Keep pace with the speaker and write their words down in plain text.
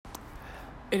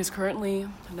It is currently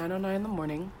 9:09 in the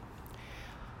morning.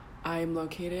 I am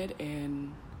located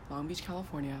in Long Beach,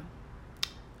 California.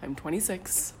 I'm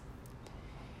 26,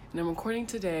 and I'm recording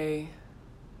today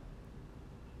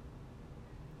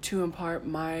to impart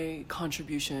my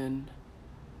contribution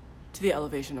to the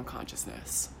elevation of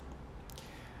consciousness.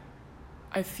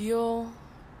 I feel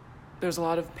there's a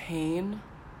lot of pain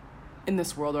in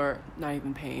this world, or not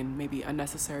even pain, maybe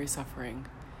unnecessary suffering,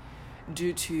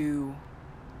 due to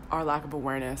our lack of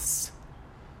awareness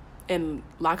and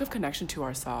lack of connection to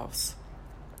ourselves.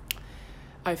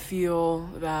 I feel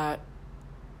that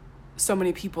so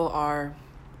many people are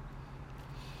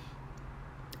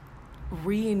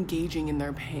re-engaging in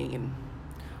their pain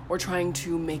or trying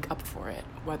to make up for it,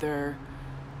 whether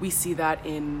we see that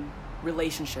in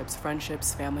relationships,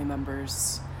 friendships, family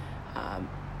members,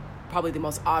 probably the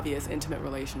most obvious, intimate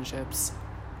relationships,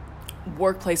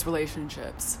 workplace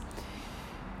relationships.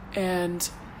 And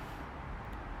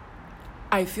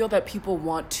I feel that people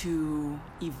want to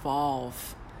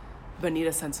evolve, but need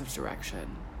a sense of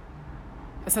direction,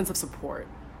 a sense of support,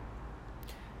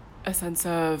 a sense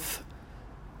of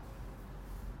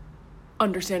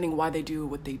understanding why they do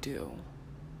what they do.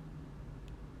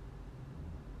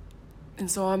 And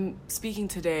so I'm speaking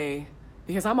today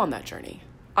because I'm on that journey.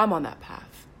 I'm on that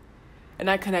path. And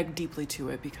I connect deeply to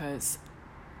it because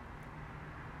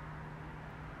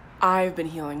I've been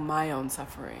healing my own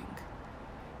suffering,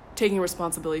 taking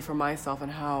responsibility for myself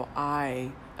and how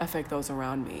I affect those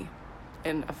around me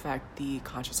and affect the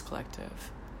conscious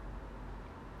collective.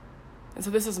 And so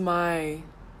this is my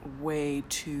way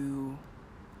to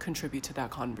contribute to that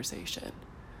conversation.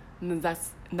 And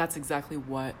that's exactly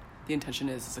what the intention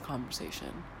is a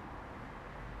conversation.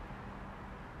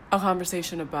 A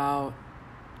conversation about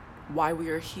why we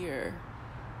are here.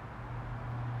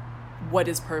 What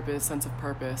is purpose, sense of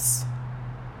purpose?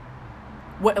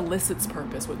 What elicits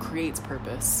purpose, what creates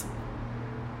purpose?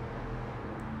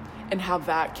 And how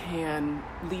that can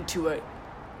lead to a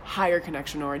higher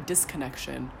connection or a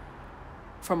disconnection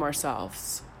from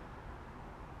ourselves.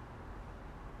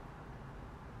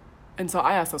 And so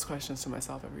I ask those questions to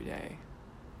myself every day.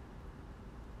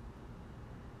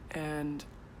 And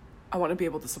I want to be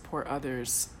able to support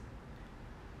others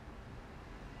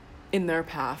in their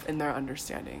path, in their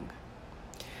understanding.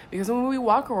 Because when we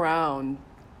walk around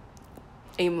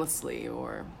aimlessly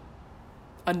or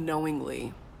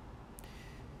unknowingly,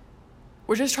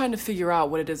 we're just trying to figure out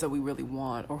what it is that we really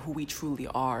want or who we truly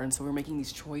are. And so we're making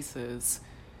these choices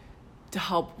to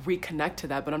help reconnect to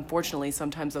that. But unfortunately,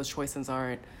 sometimes those choices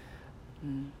aren't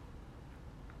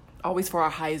always for our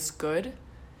highest good,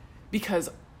 because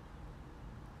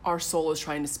our soul is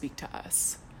trying to speak to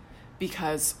us,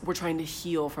 because we're trying to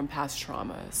heal from past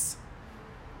traumas.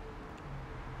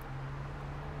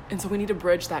 And so we need to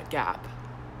bridge that gap.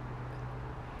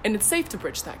 And it's safe to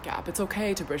bridge that gap. It's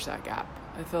okay to bridge that gap.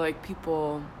 I feel like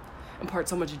people impart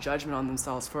so much judgment on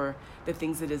themselves for the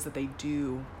things it is that they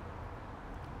do.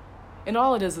 And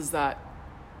all it is that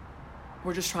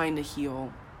we're just trying to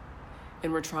heal,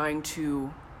 and we're trying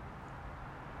to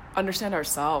understand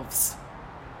ourselves.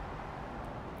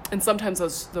 And sometimes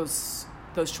those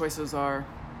choices are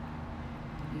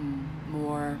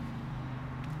more,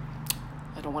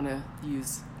 I don't want to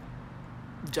use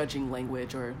judging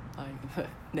language or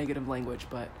negative language,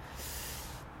 but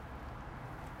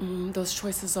those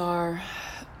choices are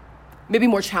maybe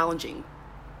more challenging,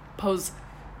 pose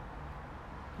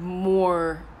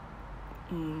more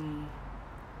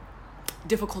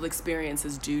difficult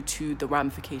experiences due to the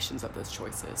ramifications of those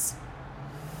choices.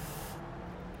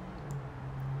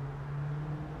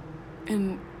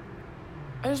 And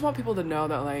I just want people to know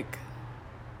that,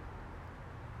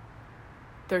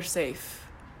 they're safe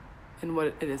in what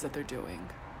it is that they're doing.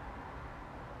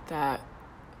 That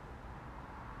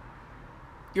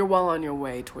you're well on your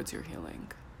way towards your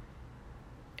healing.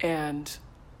 And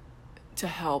to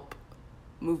help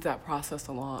move that process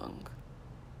along,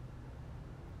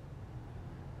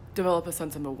 develop a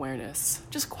sense of awareness.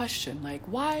 Just question,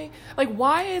 why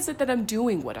is it that I'm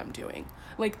doing what I'm doing?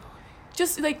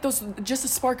 Just a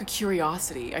spark of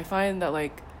curiosity. I find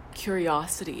that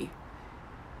curiosity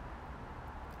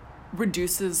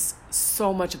reduces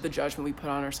so much of the judgment we put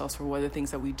on ourselves for what are the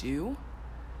things that we do.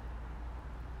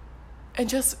 And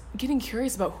just getting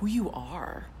curious about who you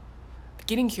are,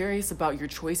 getting curious about your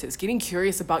choices, getting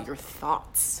curious about your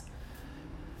thoughts.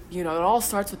 It all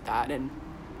starts with that. And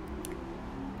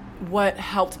what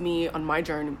helped me on my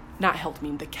journey,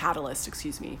 the catalyst,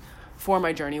 for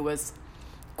my journey was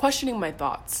questioning my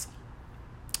thoughts.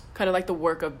 Kind of like the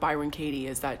work of Byron Katie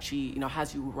is that she,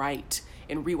 has you write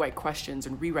and rewrite questions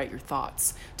and rewrite your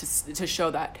thoughts to show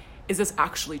that is this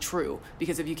actually true?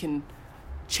 Because if you can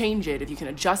change it, if you can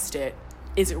adjust it,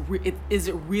 is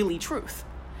it really truth?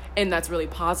 And that's really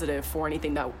positive for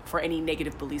any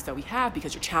negative beliefs that we have,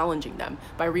 because you're challenging them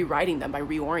by rewriting them, by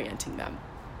reorienting them.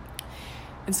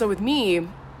 And so with me,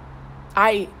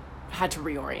 I had to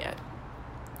reorient.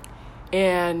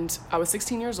 And I was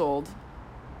 16 years old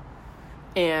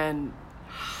and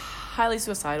highly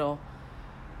suicidal,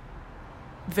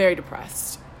 very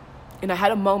depressed. And I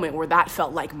had a moment where that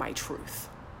felt like my truth.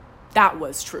 That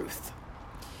was truth.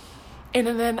 And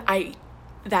then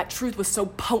that truth was so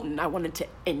potent, I wanted to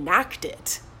enact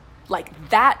it. Like,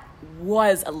 that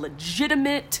was a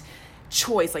legitimate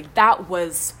choice. Like, that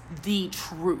was the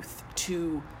truth,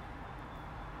 to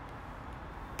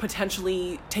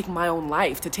potentially take my own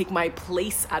life, to take my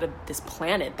place out of this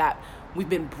planet that we've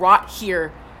been brought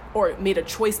here, or made a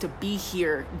choice to be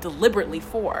here deliberately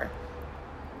for.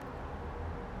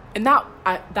 And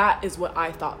that is what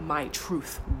I thought my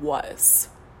truth was.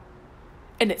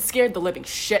 And it scared the living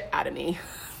shit out of me.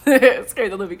 It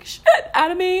scared the living shit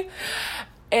out of me.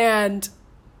 And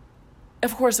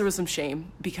of course there was some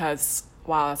shame, because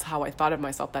wow, that's how I thought of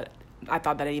myself, that I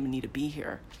thought that I didn't even need to be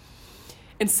here.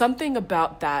 And something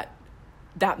about that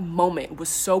moment was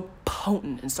so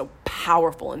potent and so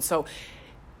powerful and so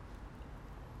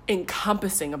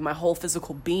encompassing of my whole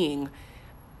physical being,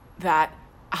 that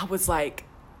I was like,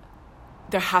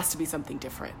 there has to be something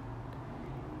different.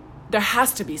 There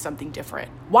has to be something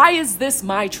different. Why is this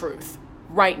my truth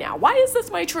right now? Why is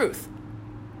this my truth?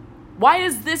 Why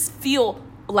does this feel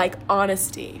like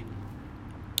honesty?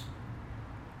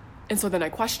 And so then I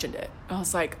questioned it. I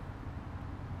was like,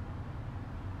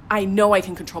 I know I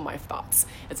can control my thoughts.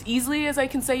 As easily as I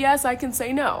can say yes, I can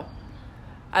say no.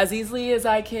 As easily as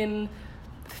I can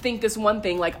think this one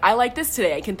thing, like, I like this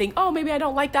today, I can think, oh, maybe I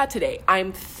don't like that today.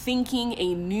 I'm thinking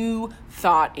a new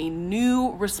thought, a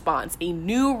new response, a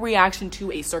new reaction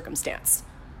to a circumstance,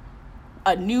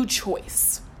 a new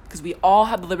choice, because we all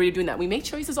have the liberty of doing that. We make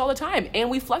choices all the time, and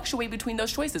we fluctuate between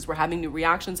those choices. We're having new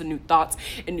reactions and new thoughts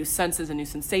and new senses and new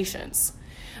sensations.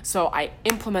 So I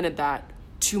implemented that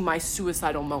to my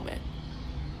suicidal moment.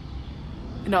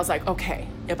 And I was like, okay,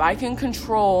 if I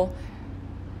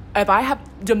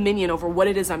have dominion over what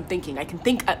it is I'm thinking, I can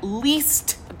think at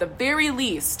the very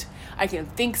least, I can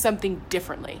think something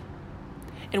differently.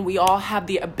 And we all have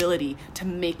the ability to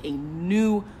make a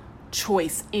new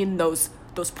choice in those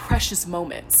precious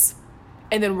moments.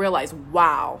 And then realize,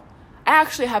 wow, I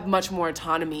actually have much more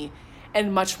autonomy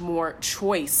and much more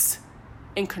choice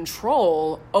and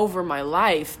control over my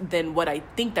life than what I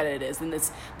think that it is. And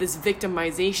this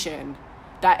victimization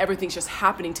that everything's just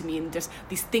happening to me and just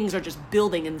these things are just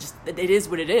building and just it is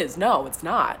what it is. No, it's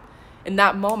not. And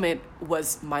that moment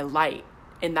was my light.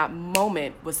 And that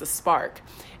moment was the spark.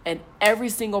 And every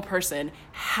single person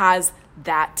has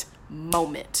that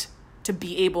moment to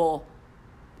be able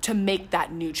to make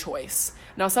that new choice.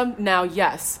 Now,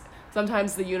 yes,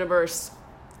 sometimes the universe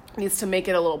needs to make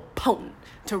it a little potent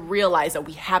to realize that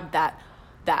we have that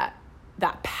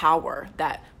power,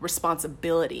 that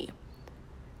responsibility.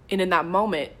 And in that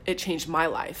moment, it changed my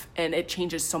life, and it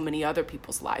changes so many other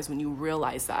people's lives when you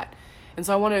realize that. And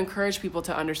so I want to encourage people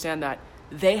to understand that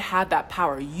they have that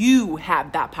power. You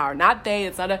have that power, not they.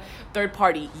 It's not a third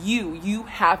party. You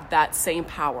have that same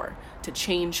power to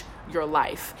change your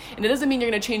life. And it doesn't mean you're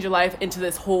going to change your life into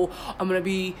this whole, I'm going to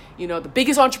be, the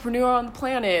biggest entrepreneur on the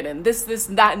planet and this,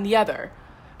 that, and the other.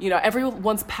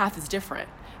 Everyone's path is different.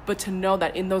 But to know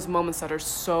that in those moments that are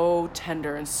so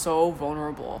tender and so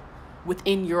vulnerable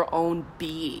within your own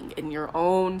being, in your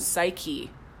own psyche,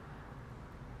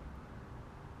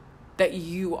 that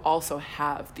you also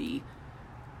have the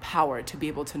power to be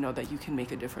able to know that you can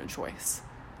make a different choice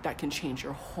that can change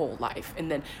your whole life. And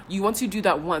then once you do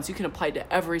that once, you can apply it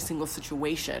to every single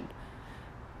situation.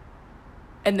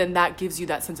 And then that gives you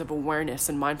that sense of awareness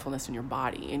and mindfulness in your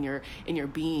body, in your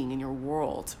being, in your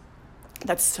world.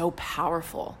 That's so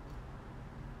powerful.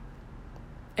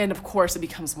 And of course, it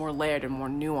becomes more layered and more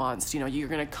nuanced. You're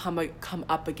going to come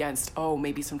up against,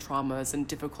 maybe some traumas and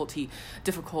difficult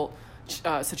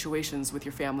situations with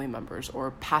your family members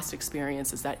or past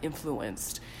experiences that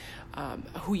influenced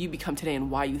who you become today and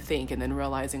why you think, and then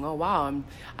realizing, oh wow,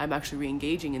 I'm actually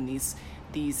re-engaging in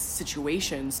these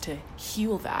situations to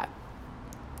heal that.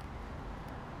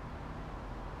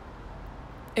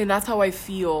 And that's how I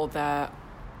feel that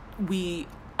we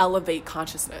elevate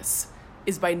consciousness,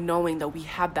 is by knowing that we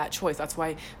have that choice. That's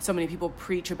why so many people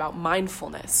preach about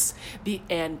mindfulness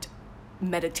and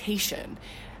meditation.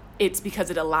 It's because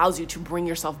it allows you to bring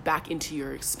yourself back into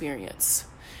your experience.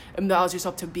 It allows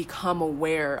yourself to become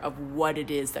aware of what it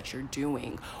is that you're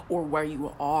doing or where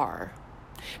you are.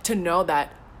 To know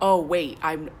that, oh wait,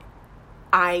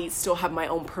 I still have my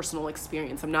own personal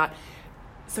experience. I'm not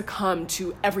succumb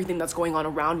to everything that's going on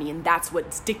around me, and that's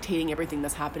what's dictating everything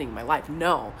that's happening in my life.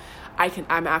 No,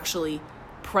 I'm actually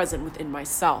present within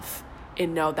myself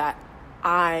and know that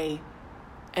I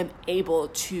am able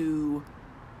to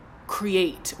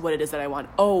create what it is that I want.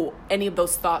 Oh, any of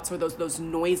those thoughts or those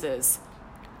noises,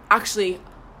 actually,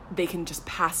 they can just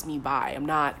pass me by. I'm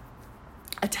not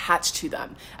attached to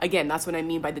them. Again, that's what I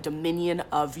mean by the dominion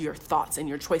of your thoughts and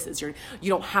your choices. You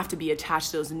don't have to be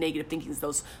attached to those negative thinkings,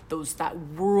 that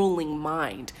whirling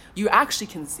mind. You actually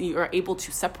you are able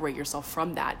to separate yourself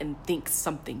from that and think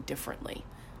something differently.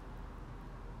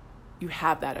 You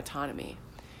have that autonomy.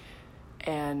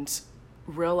 And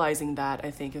realizing that,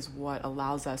 I think, is what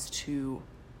allows us to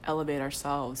elevate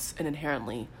ourselves and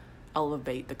inherently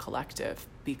elevate the collective,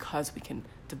 because we can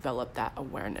develop that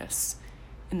awareness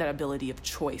and that ability of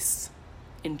choice,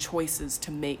 in choices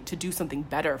to do something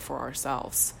better for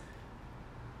ourselves,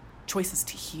 choices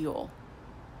to heal,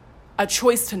 a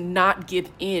choice to not give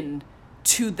in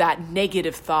to that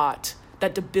negative thought,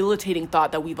 that debilitating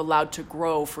thought that we've allowed to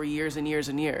grow for years and years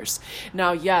and years.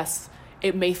 Now, yes,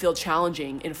 it may feel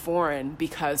challenging and foreign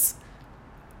because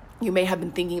you may have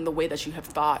been thinking the way that you have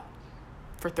thought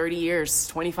for 30 years,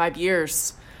 25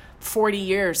 years, 40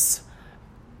 years.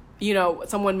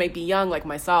 Someone may be young like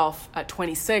myself at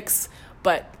 26,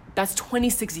 but that's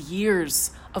 26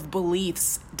 years of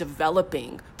beliefs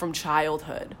developing from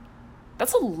childhood.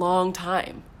 That's a long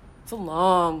time. It's a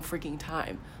long freaking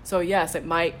time. So yes, it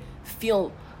might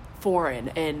feel foreign,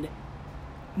 and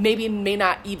maybe it may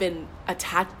not even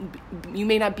you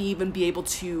may not even be able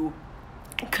to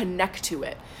connect to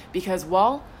it because,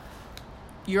 well,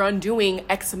 you're undoing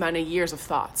X amount of years of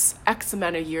thoughts, X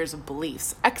amount of years of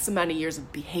beliefs, X amount of years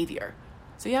of behavior.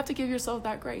 So you have to give yourself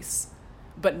that grace.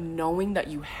 But knowing that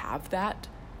you have that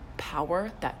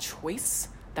power, that choice,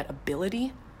 that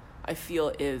ability, I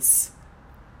feel is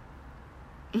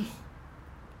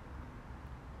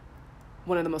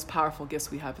one of the most powerful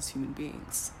gifts we have as human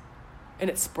beings. And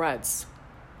it spreads.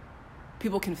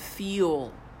 People can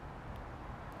feel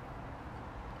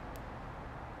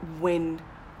when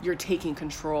you're taking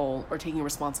control or taking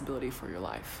responsibility for your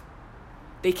life.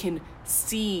 They can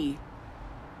see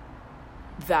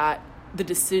that the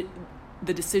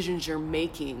decisions you're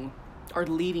making are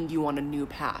leading you on a new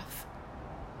path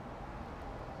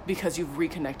because you've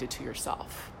reconnected to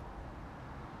yourself.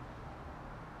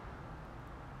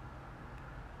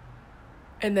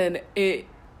 And then it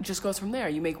just goes from there.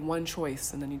 You make one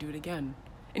choice and then you do it again.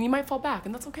 And you might fall back,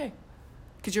 and that's okay.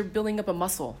 Because you're building up a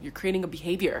muscle. You're creating a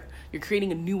behavior. You're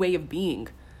creating a new way of being.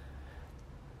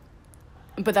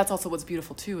 But that's also what's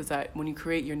beautiful too, is that when you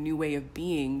create your new way of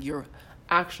being, you're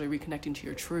actually reconnecting to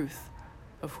your truth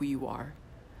of who you are.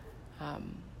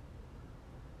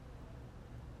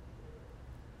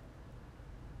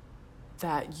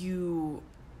 That you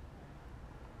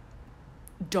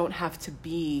don't have to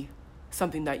be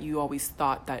something that you always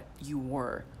thought that you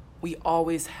were. We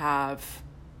always have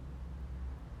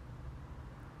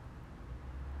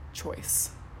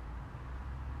choice.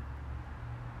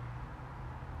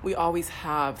 We always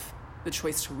have the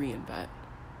choice to reinvent.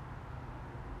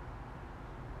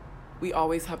 We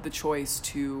always have the choice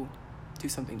to do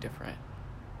something different.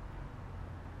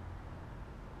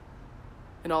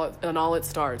 And all it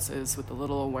starts is with a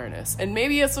little awareness. And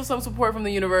maybe it's some support from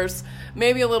the universe,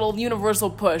 maybe a little universal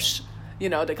push,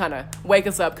 to kind of wake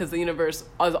us up, because the universe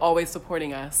is always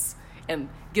supporting us and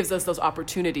gives us those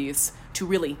opportunities to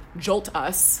really jolt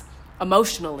us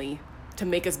emotionally, to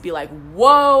make us be like,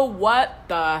 whoa, what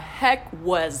the heck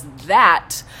was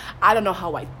that? I don't know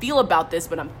how I feel about this,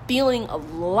 but I'm feeling a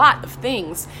lot of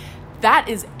things. That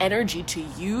is energy to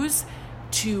use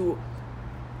to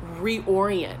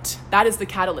reorient. That is the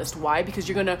catalyst. Why? Because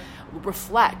you're going to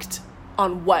reflect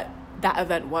on what that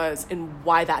event was and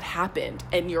why that happened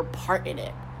and your part in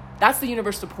it. That's the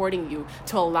universe supporting you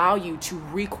to allow you to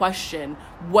re-question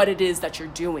what it is that you're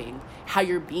doing, how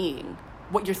you're being,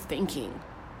 what you're thinking,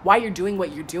 why you're doing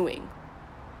what you're doing.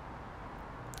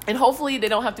 And hopefully they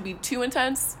don't have to be too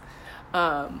intense.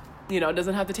 It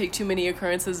doesn't have to take too many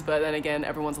occurrences, but then again,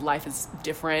 everyone's life is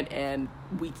different, and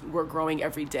we're growing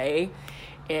every day,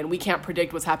 and we can't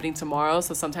predict what's happening tomorrow.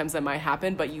 So sometimes that might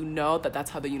happen, but you know that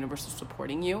that's how the universe is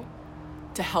supporting you,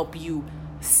 to help you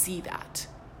see that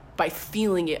by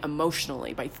feeling it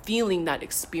emotionally, by feeling that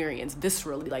experience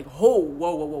viscerally, like,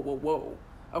 whoa.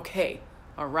 Okay,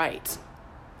 all right.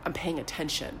 I'm paying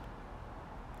attention.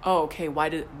 Oh, okay,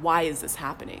 why is this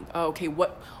happening? Oh, okay,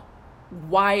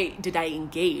 why did I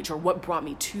engage, or what brought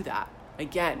me to that?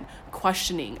 Again,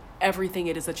 questioning everything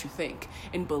it is that you think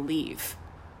and believe.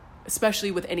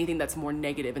 especially with anything that's more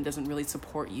negative and doesn't really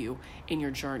support you in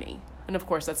your journey. And of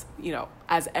course, that's,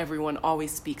 as everyone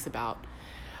always speaks about,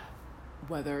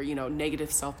 whether,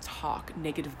 negative self-talk,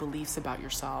 negative beliefs about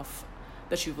yourself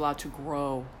that you've allowed to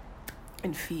grow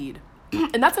and feed.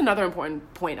 And that's another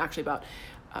important point, actually, about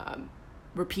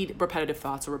repetitive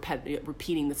thoughts or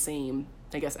repeating the same,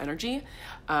 energy.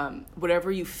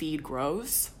 Whatever you feed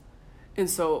grows. And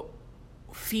so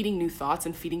feeding new thoughts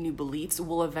and feeding new beliefs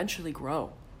will eventually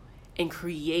grow and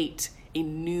create a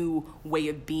new way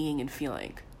of being and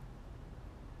feeling.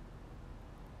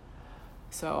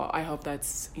 So I hope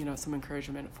that's, some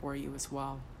encouragement for you as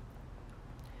well.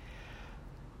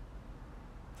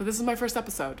 So this is my first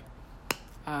episode.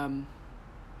 And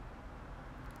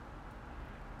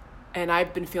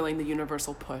I've been feeling the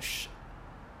universal push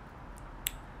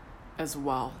as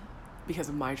well because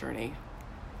of my journey.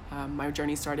 My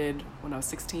journey started when I was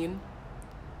 16.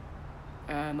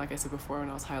 And like I said before, when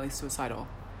I was highly suicidal.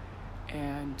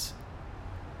 And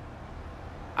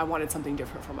I wanted something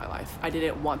different for my life. I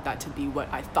didn't want that to be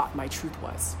what I thought my truth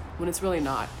was, when it's really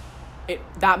not.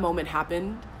 That moment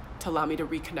happened to allow me to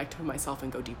reconnect with myself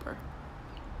and go deeper.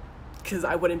 Because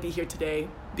I wouldn't be here today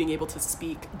being able to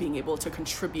speak, being able to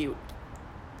contribute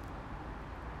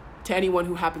to anyone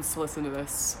who happens to listen to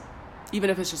this, even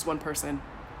if it's just one person,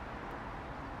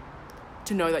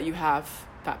 to know that you have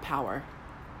that power.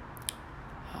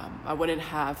 I wouldn't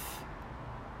have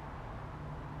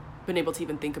been able to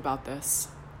even think about this.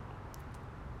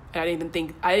 And I didn't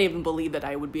even believe that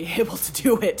I would be able to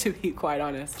do it, to be quite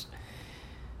honest.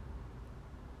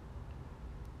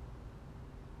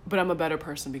 But I'm a better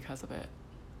person because of it.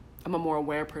 I'm a more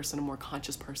aware person, a more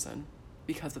conscious person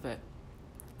because of it.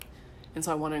 And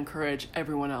so I want to encourage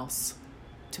everyone else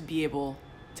to be able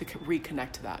to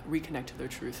reconnect to that, reconnect to their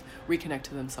truth, reconnect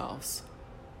to themselves,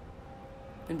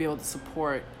 and be able to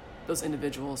support those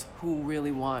individuals who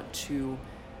really want to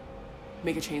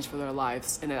make a change for their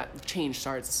lives. And that change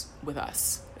starts with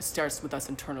us. It starts with us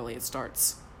internally. It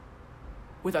starts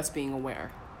with us being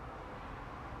aware.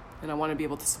 And I want to be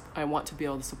able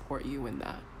to support you in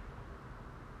that,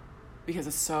 because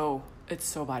it's so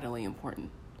vitally important.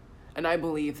 And I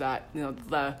believe that,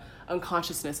 the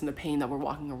unconsciousness and the pain that we're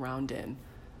walking around in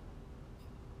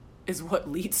is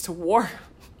what leads to war.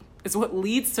 Is what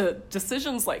leads to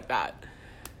decisions like that.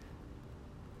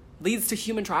 Leads to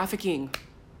human trafficking.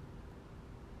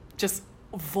 Just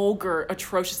vulgar,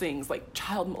 atrocious things like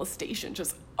child molestation.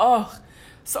 Just,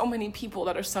 so many people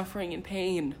that are suffering in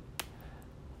pain.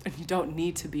 And you don't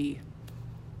need to be,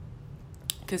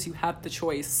 because you have the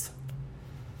choice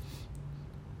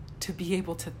to be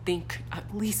able to think,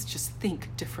 at least just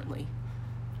think differently.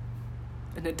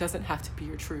 And it doesn't have to be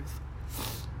your truth.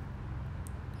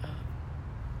 And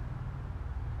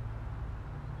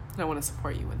I want to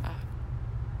support you in that,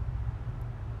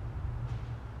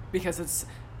 because it's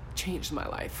changed my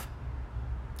life.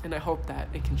 And I hope that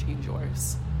it can change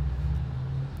yours.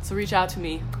 So reach out to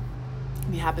me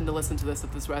if you happen to listen to this,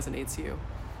 if this resonates to you.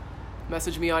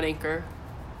 Message me on Anchor.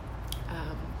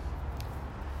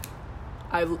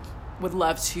 I would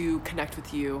love to connect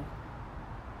with you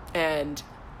and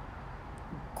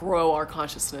grow our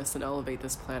consciousness and elevate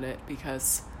this planet,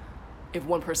 because if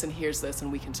one person hears this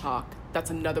and we can talk, that's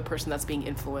another person that's being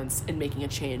influenced and making a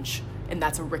change, and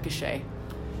that's a ricochet.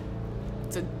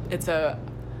 It's a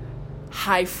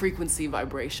high frequency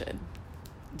vibration,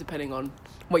 depending on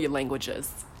what your language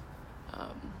is.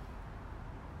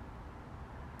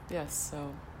 Yes,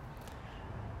 so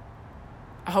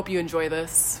I hope you enjoy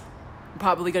this. I'm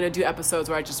probably going to do episodes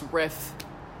where I just riff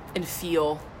and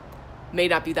feel. May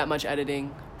not be that much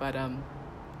editing, but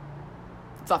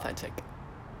it's authentic.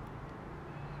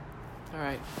 All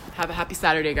right. Have a happy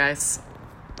Saturday, guys.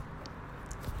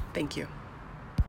 Thank you.